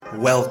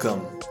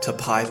Welcome to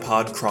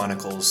PyPod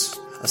Chronicles,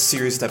 a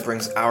series that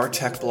brings our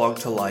tech blog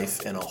to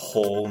life in a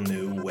whole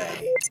new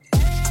way.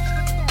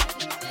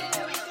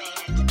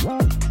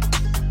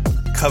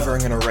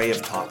 Covering an array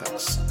of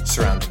topics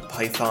surrounding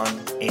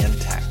Python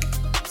and tech,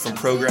 from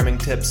programming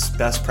tips,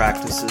 best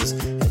practices,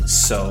 and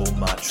so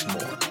much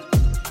more.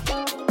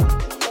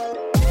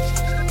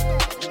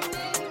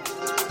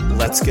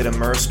 Let's get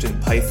immersed in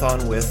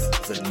Python with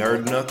the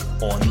Nerd Nook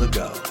on the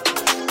go.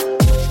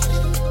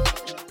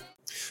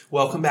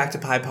 Welcome back to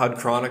PyPod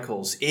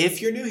Chronicles.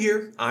 If you're new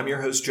here, I'm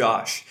your host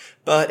Josh.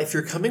 But if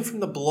you're coming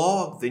from the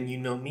blog, then you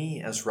know me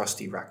as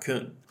Rusty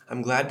Raccoon.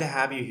 I'm glad to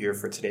have you here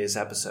for today's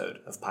episode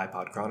of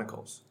PyPod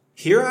Chronicles.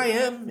 Here I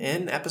am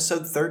in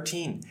episode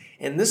 13.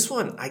 And this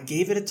one, I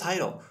gave it a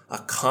title, A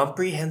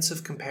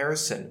Comprehensive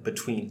Comparison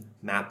Between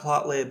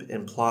Matplotlib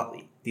and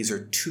Plotly. These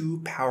are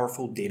two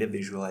powerful data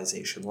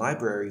visualization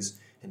libraries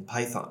in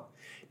Python.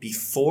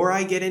 Before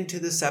I get into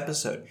this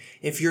episode,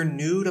 if you're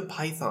new to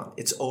Python,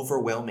 it's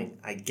overwhelming.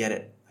 I get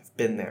it. I've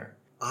been there.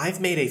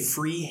 I've made a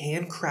free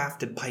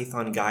handcrafted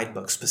Python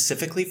guidebook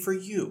specifically for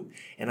you,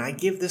 and I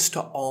give this to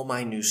all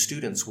my new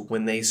students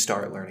when they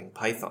start learning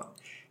Python.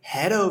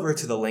 Head over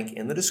to the link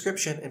in the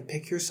description and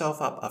pick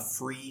yourself up a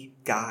free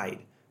guide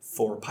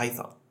for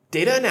Python.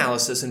 Data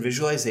analysis and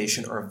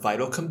visualization are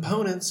vital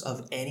components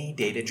of any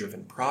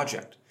data-driven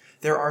project.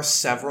 There are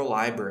several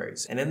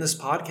libraries, and in this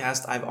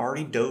podcast, I've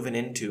already dove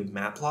into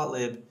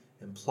Matplotlib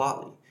and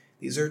Plotly.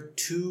 These are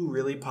two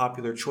really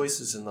popular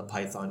choices in the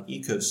Python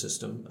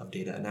ecosystem of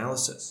data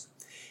analysis.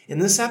 In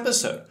this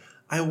episode,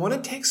 I want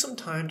to take some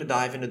time to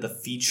dive into the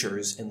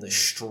features and the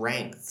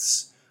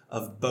strengths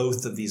of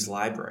both of these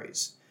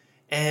libraries.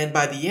 And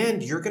by the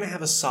end, you're going to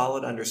have a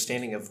solid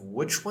understanding of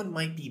which one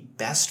might be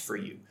best for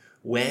you,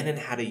 when and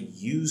how to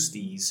use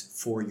these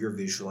for your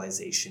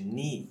visualization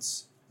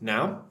needs.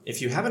 Now,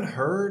 if you haven't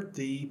heard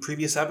the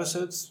previous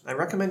episodes, I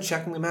recommend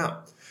checking them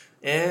out.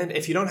 And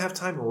if you don't have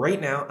time right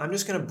now, I'm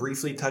just going to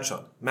briefly touch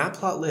on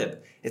Matplotlib.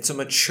 It's a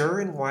mature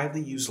and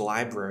widely used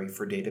library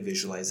for data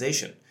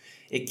visualization.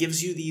 It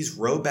gives you these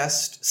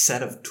robust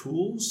set of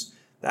tools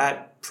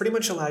that pretty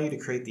much allow you to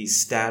create these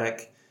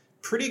static,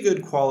 pretty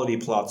good quality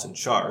plots and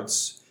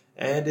charts,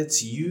 and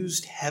it's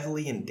used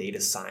heavily in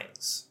data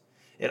science.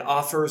 It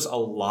offers a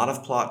lot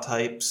of plot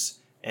types,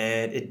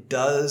 and it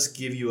does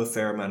give you a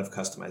fair amount of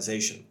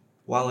customization,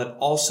 while it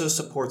also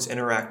supports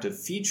interactive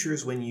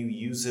features when you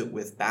use it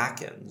with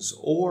backends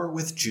or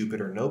with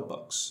Jupyter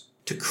notebooks.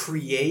 To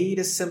create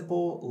a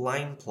simple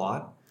line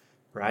plot,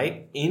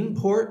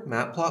 import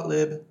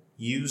Matplotlib,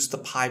 use the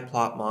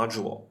pyplot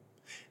module.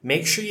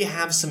 Make sure you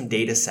have some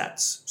data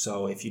sets.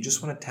 So if you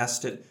just want to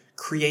test it,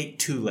 create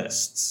two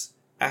lists,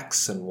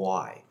 X and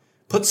Y.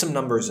 Put some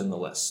numbers in the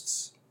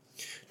lists.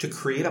 To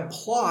create a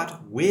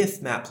plot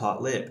with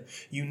Matplotlib,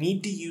 you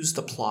need to use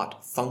the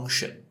plot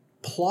function.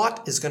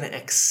 Plot is going to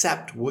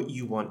accept what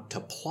you want to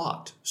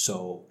plot.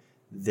 So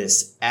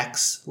this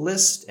X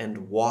list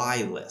and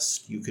Y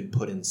list you could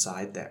put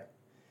inside there.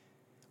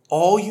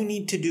 All you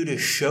need to do to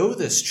show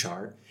this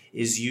chart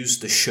is use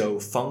the show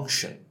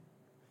function.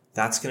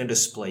 That's going to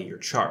display your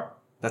chart.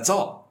 That's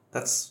all.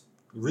 That's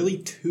really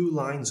 2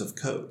 lines of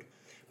code.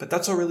 But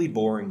that's a really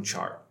boring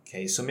chart.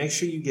 Okay, so make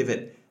sure you give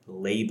it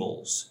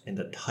labels and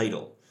a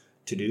title.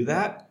 To do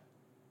that,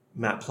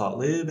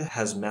 Matplotlib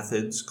has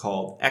methods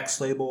called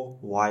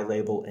xlabel,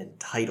 ylabel, and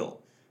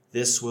title.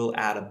 This will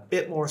add a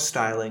bit more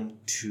styling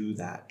to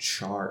that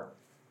chart.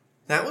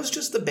 That was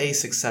just the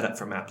basic setup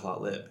for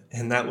Matplotlib,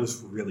 and that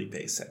was really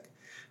basic.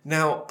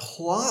 Now,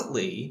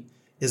 Plotly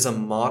is a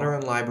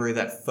modern library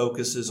that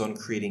focuses on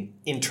creating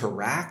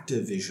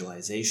interactive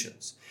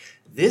visualizations.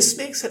 This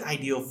makes it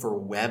ideal for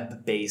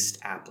web-based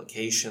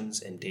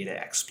applications and data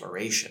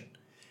exploration.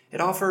 It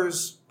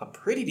offers a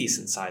pretty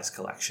decent sized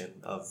collection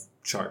of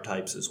chart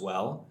types as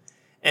well,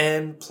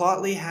 and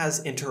Plotly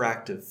has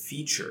interactive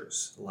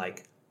features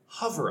like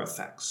hover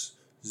effects,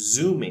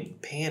 zooming,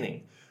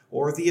 panning,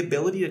 or the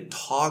ability to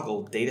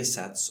toggle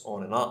datasets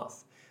on and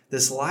off.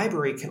 This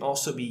library can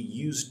also be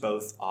used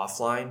both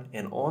offline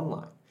and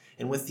online,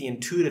 and with the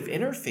intuitive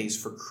interface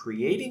for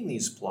creating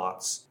these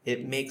plots,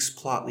 it makes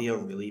Plotly a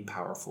really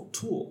powerful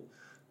tool.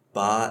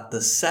 But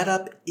the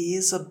setup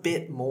is a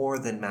bit more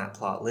than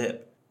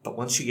Matplotlib. But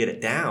once you get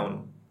it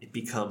down, it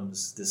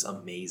becomes this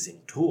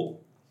amazing tool.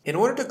 In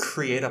order to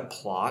create a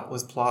plot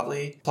with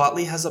Plotly,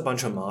 Plotly has a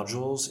bunch of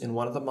modules, and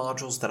one of the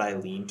modules that I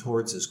lean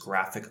towards is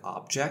graphic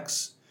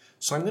objects.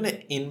 So I'm going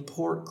to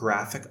import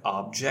graphic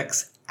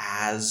objects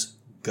as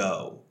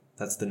Go.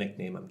 That's the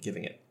nickname I'm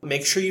giving it.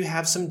 Make sure you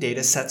have some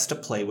data sets to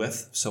play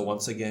with. So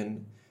once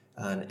again,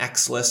 an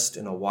X list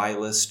and a Y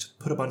list.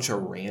 Put a bunch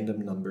of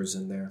random numbers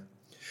in there.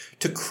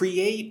 To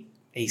create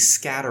a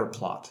scatter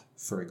plot,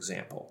 for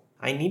example,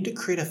 I need to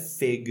create a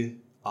fig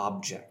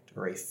object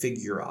or a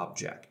figure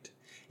object.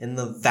 And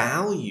the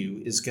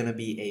value is going to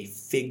be a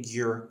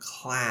figure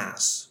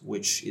class,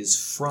 which is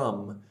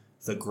from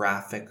the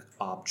graphic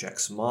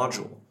objects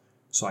module.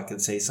 So I could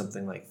say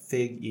something like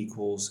fig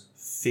equals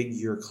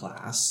figure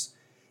class.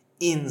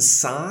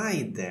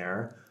 Inside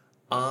there,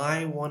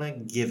 I want to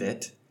give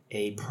it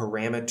a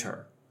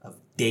parameter of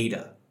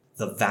data.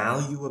 The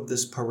value of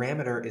this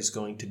parameter is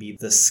going to be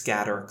the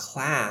scatter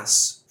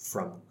class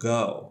from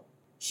Go.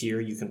 Here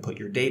you can put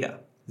your data.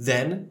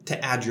 Then,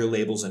 to add your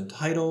labels and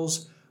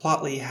titles,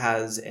 Plotly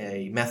has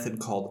a method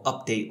called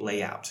update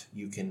layout.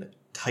 You can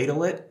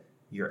title it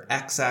your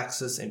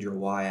x-axis and your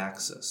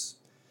y-axis.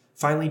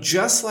 Finally,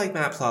 just like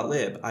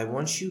Matplotlib, I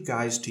want you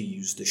guys to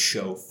use the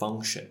show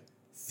function,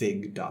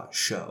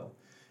 fig.show.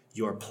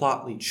 Your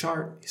Plotly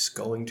chart is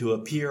going to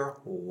appear,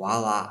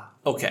 voila.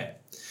 Okay,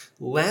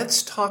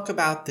 let's talk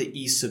about the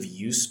ease of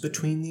use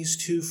between these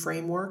two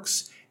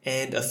frameworks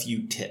and a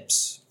few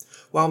tips.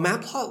 While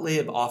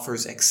Matplotlib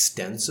offers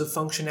extensive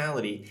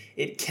functionality,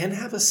 it can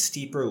have a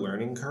steeper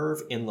learning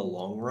curve in the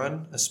long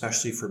run,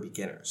 especially for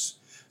beginners.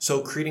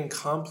 So creating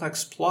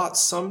complex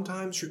plots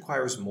sometimes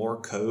requires more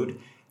code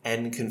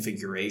and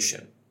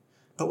configuration.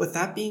 But with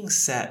that being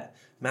said,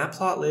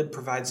 Matplotlib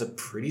provides a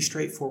pretty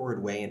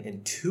straightforward way and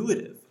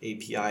intuitive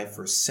API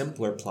for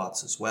simpler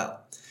plots as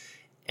well.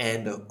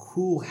 And a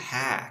cool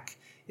hack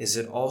is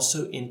it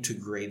also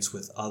integrates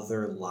with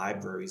other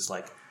libraries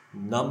like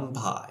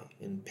NumPy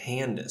and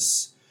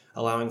Pandas,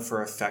 allowing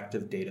for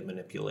effective data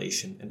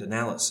manipulation and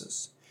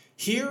analysis.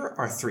 Here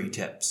are 3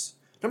 tips.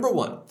 Number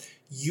 1,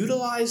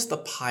 utilize the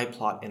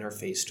PyPlot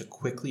interface to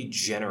quickly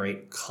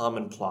generate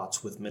common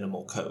plots with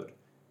minimal code.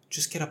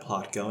 Just get a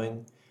plot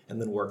going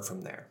and then work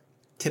from there.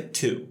 Tip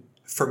 2,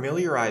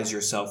 familiarize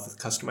yourself with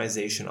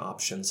customization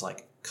options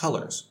like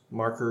colors,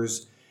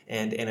 markers,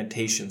 and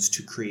annotations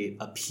to create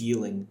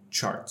appealing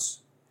charts.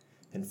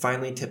 And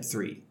finally, tip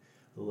 3,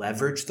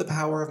 leverage the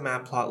power of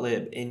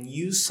Matplotlib and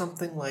use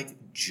something like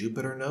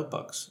Jupyter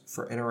Notebooks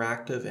for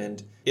interactive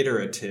and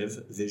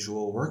iterative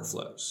visual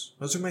workflows.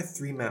 Those are my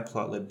 3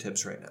 Matplotlib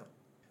tips right now.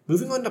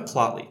 Moving on to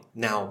Plotly.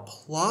 Now,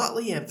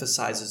 Plotly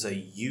emphasizes a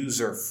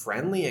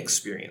user-friendly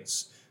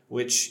experience,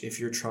 which if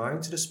you're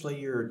trying to display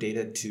your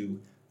data to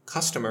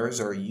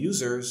customers or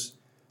users,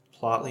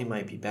 Plotly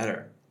might be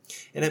better.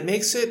 And it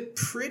makes it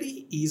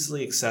pretty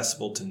easily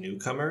accessible to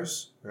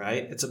newcomers,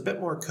 right? It's a bit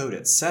more code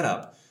at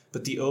setup,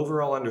 but the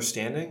overall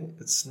understanding,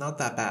 it's not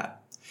that bad.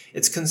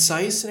 Its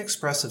concise and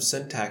expressive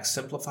syntax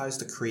simplifies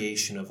the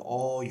creation of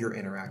all your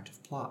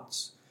interactive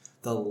plots.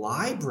 The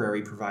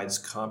library provides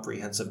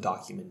comprehensive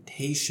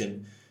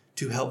documentation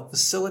to help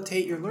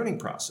facilitate your learning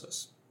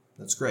process.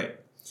 That's great.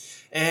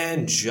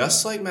 And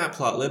just like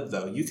Matplotlib,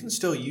 though, you can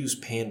still use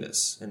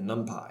Pandas and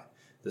NumPy.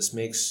 This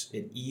makes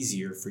it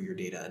easier for your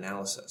data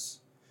analysis.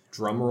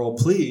 Drumroll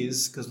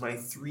please, because my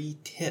 3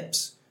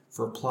 tips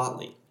for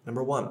Plotly.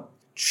 Number 1,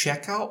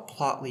 check out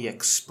Plotly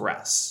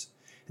Express.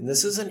 And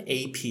this is an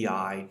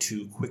API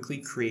to quickly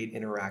create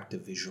interactive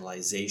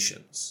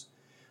visualizations.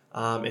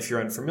 If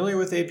you're unfamiliar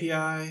with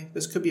API,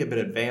 this could be a bit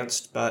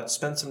advanced, but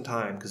spend some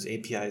time because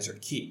APIs are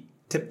key.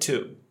 Tip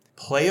 2,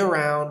 play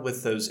around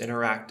with those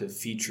interactive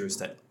features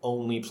that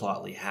only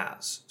Plotly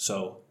has.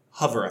 So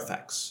hover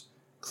effects,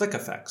 click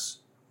effects,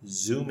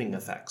 zooming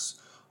effects.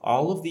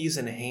 All of these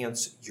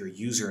enhance your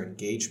user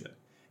engagement.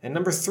 And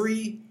number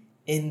 3,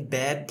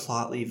 embed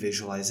Plotly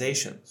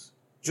visualizations.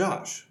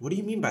 Josh, what do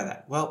you mean by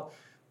that? Well,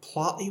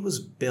 Plotly was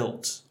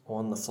built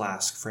on the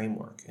Flask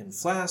framework, and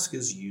Flask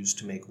is used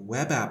to make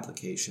web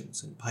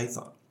applications in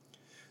Python.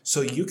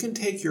 So you can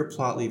take your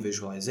Plotly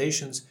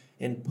visualizations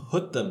and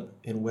put them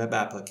in web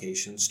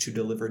applications to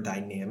deliver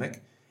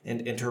dynamic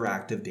and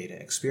interactive data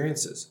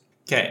experiences.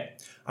 Okay,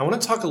 I want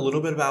to talk a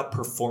little bit about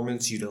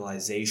performance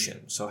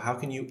utilization. So how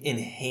can you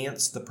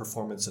enhance the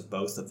performance of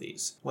both of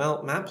these?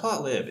 Well,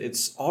 Matplotlib,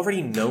 it's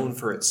already known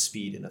for its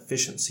speed and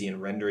efficiency in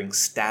rendering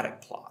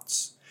static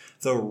plots.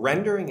 The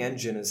rendering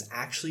engine is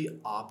actually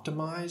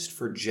optimized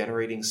for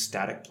generating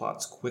static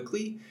plots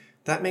quickly.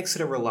 That makes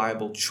it a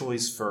reliable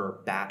choice for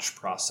batch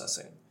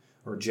processing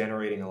or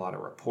generating a lot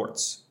of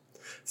reports.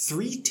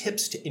 3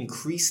 tips to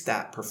increase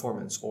that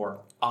performance or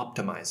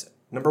optimize it.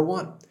 Number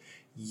 1,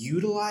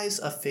 utilize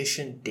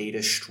efficient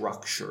data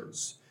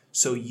structures.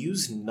 So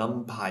use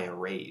NumPy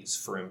arrays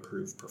for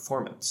improved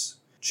performance.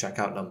 Check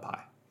out NumPy.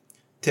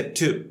 Tip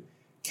 2,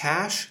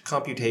 cache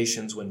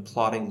computations when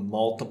plotting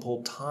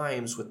multiple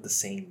times with the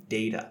same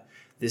data.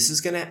 This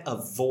is going to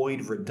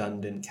avoid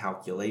redundant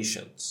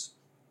calculations.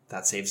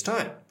 That saves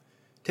time.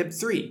 Tip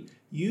 3,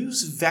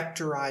 use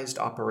vectorized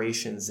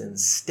operations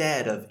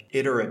instead of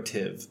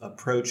iterative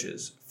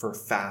approaches for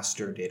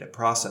faster data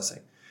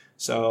processing.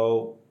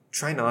 So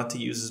try not to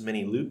use as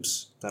many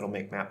loops. That'll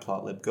make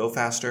Matplotlib go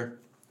faster.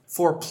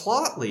 For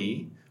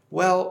Plotly,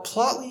 well,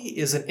 Plotly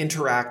is an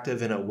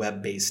interactive in a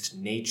web-based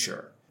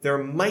nature. There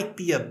might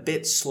be a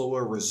bit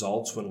slower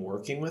results when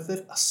working with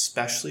it,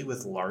 especially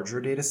with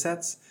larger data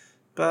sets,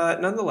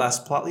 but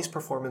nonetheless, Plotly's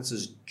performance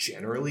is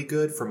generally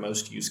good for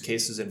most use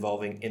cases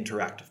involving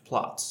interactive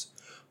plots.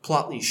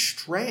 Plotly's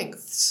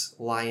strengths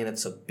lie in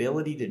its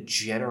ability to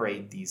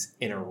generate these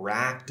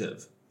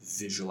interactive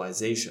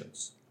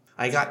visualizations.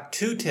 I got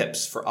 2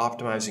 tips for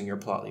optimizing your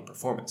Plotly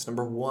performance.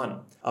 Number 1,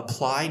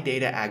 apply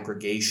data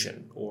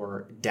aggregation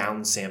or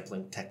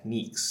downsampling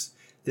techniques.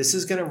 This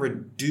is going to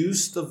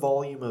reduce the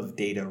volume of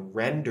data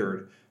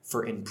rendered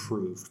for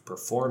improved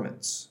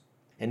performance.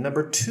 And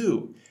number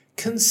 2,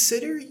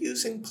 consider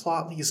using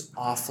Plotly's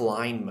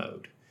offline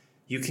mode.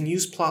 You can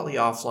use Plotly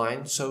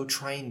offline, so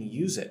try and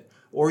use it.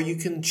 Or you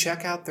can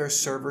check out their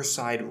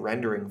server-side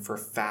rendering for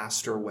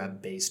faster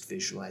web-based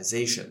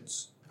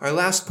visualizations. Our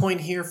last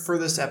point here for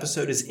this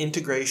episode is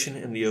integration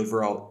in the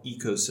overall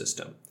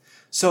ecosystem.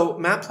 So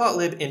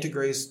Matplotlib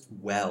integrates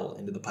well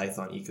into the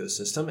Python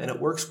ecosystem, and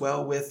it works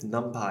well with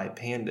NumPy,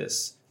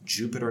 Pandas,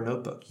 Jupyter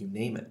Notebook, you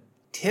name it.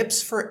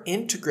 Tips for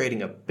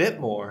integrating a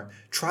bit more: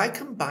 try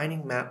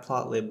combining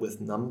Matplotlib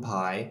with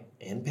NumPy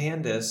and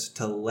Pandas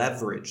to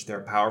leverage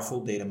their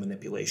powerful data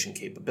manipulation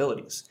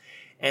capabilities.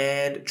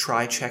 And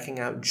try checking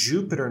out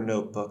Jupyter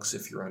Notebooks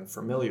if you're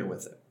unfamiliar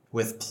with it.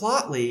 With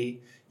Plotly,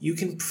 you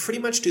can pretty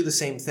much do the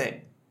same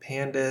thing.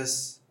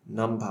 Pandas,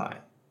 NumPy.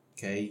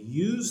 Okay,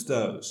 use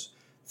those.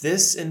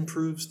 This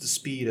improves the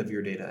speed of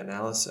your data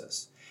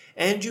analysis.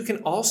 And you can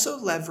also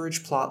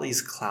leverage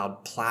Plotly's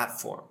cloud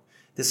platform.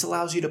 This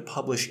allows you to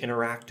publish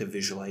interactive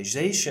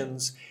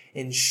visualizations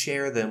and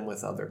share them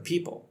with other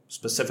people,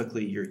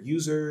 specifically your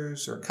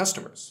users or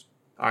customers.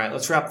 All right,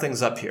 let's wrap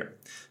things up here.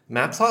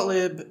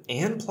 Matplotlib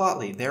and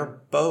Plotly,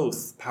 they're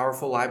both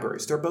powerful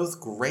libraries. They're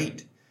both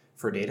great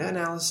for data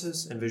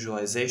analysis and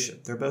visualization.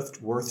 They're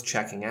both worth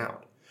checking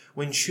out.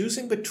 When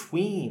choosing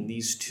between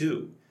these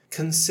two,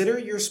 consider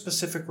your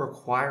specific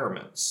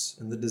requirements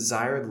and the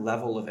desired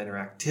level of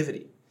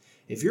interactivity.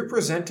 If you're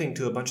presenting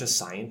to a bunch of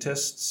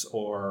scientists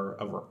or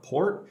a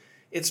report,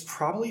 it's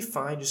probably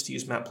fine just to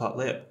use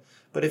Matplotlib.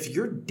 But if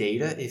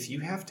you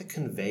have to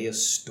convey a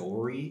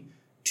story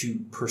to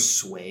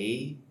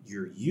persuade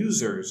your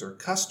users or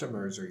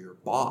customers or your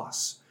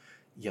boss,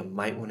 you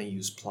might want to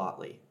use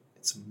Plotly.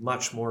 It's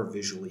much more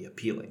visually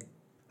appealing.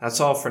 That's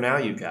all for now,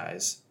 you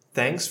guys.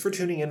 Thanks for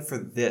tuning in for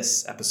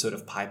this episode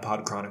of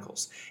PyPod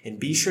Chronicles. And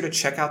be sure to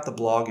check out the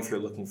blog if you're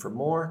looking for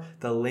more.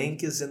 The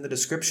link is in the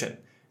description.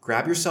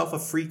 Grab yourself a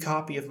free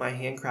copy of my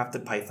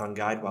handcrafted Python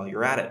guide while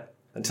you're at it.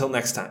 Until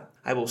next time,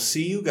 I will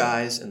see you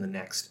guys in the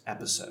next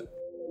episode.